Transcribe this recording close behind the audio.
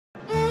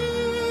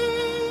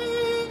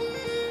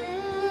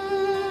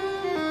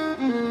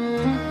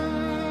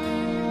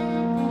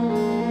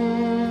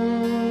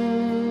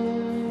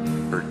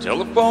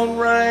Telephone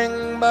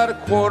rang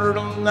about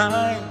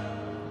 8:45.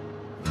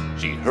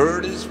 She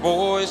heard his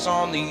voice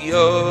on the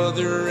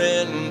other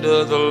end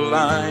of the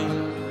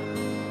line.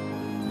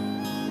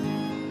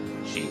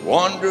 She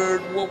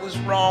wondered what was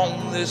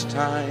wrong this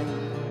time.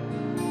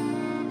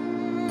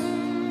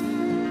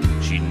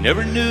 She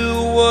never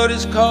knew what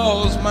his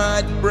calls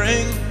might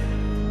bring.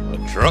 A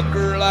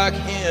trucker like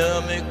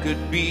him, it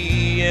could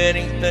be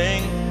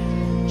anything.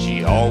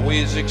 She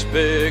always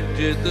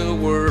expected the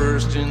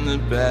worst in the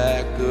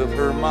back of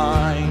her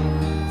mind.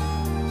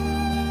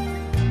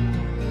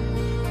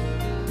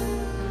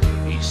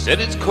 He said,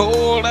 "It's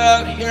cold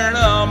out here and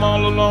I'm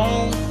all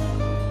alone.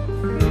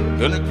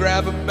 Gonna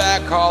grab a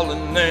backhaul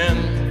and then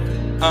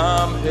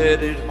I'm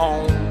headed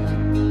home.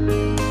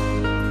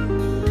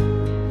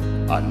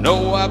 I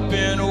know I've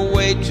been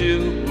away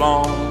too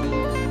long.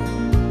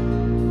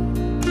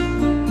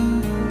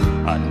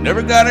 I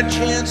never got a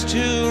chance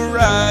to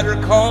write or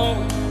call.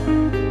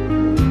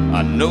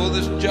 I know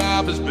this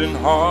job has been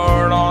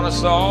hard on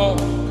us all,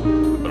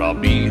 but I'll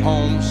be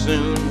home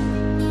soon.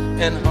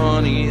 And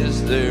honey,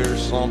 is there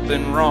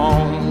something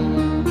wrong?"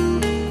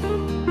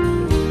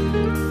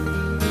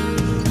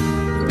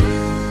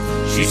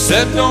 She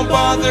said, "Don't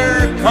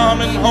bother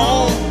coming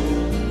home.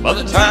 By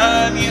the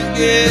time you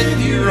get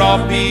here,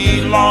 I'll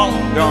be long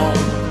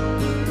gone.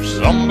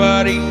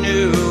 Somebody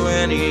new,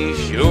 and he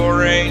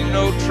sure ain't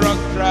no truck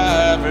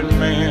driving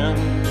man."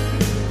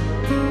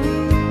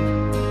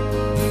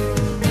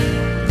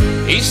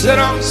 He said,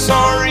 "I'm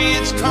sorry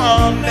it's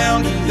come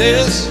down to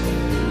this.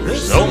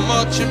 There's so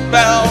much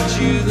about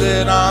you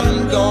that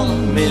I'm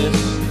gonna miss.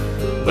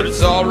 But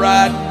it's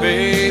alright,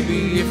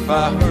 baby, if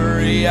I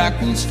hurry, I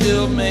can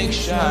still make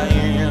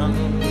Cheyenne.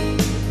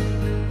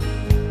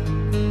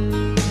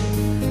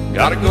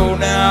 Gotta go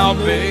now,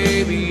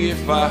 baby,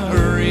 if I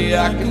hurry,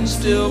 I can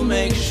still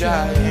make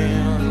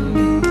Cheyenne."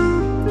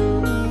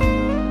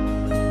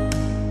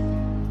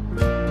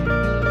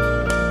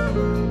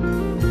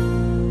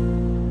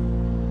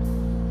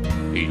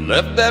 He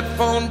left that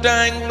phone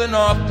dangling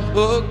off the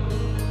hook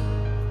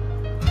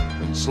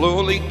and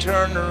slowly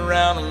turned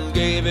around and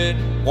gave it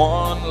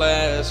one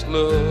last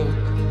look.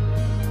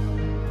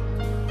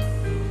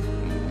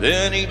 And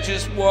then he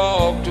just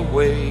walked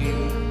away.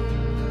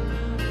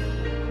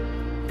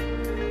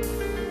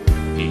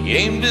 He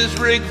aimed his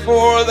rig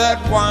for that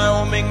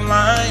Wyoming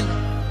line.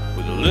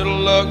 With a little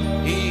luck,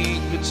 he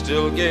could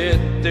still get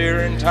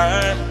there in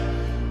time.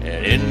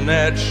 And in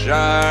that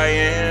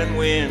Cheyenne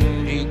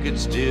wind, he could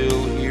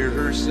still hear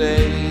her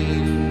say,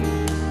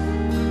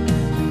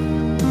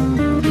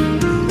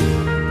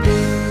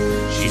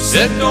 she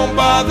said, "Don't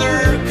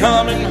bother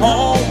coming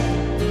home.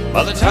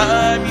 By the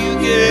time you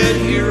get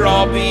here,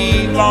 I'll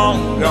be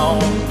long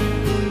gone.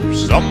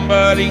 There's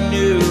somebody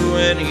new,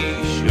 and he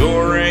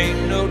sure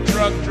ain't no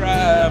truck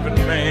driving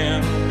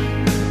man."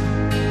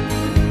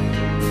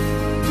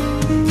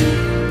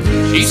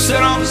 She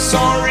said, "I'm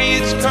sorry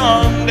it's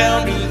come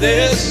down to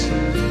this.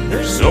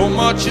 There's so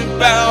much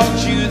about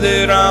you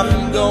that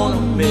I'm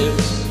gonna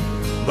miss.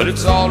 But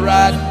it's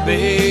alright,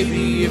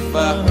 baby, if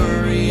I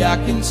hurry, I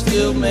can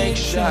still make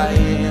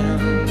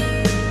Cheyenne.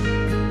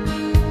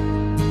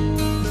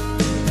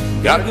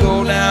 Gotta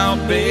go now,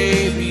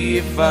 baby,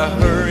 if I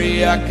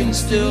hurry, I can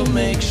still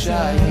make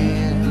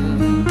Cheyenne."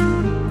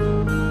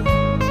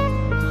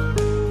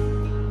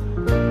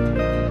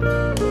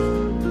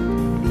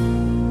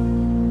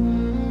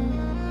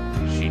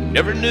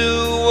 Never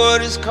knew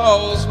what his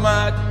calls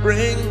might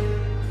bring.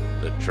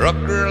 A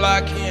trucker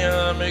like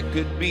him, it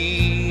could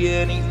be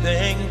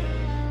anything.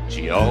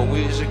 She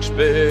always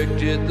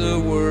expected the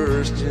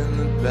worst in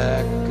the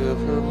back of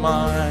her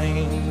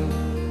mind.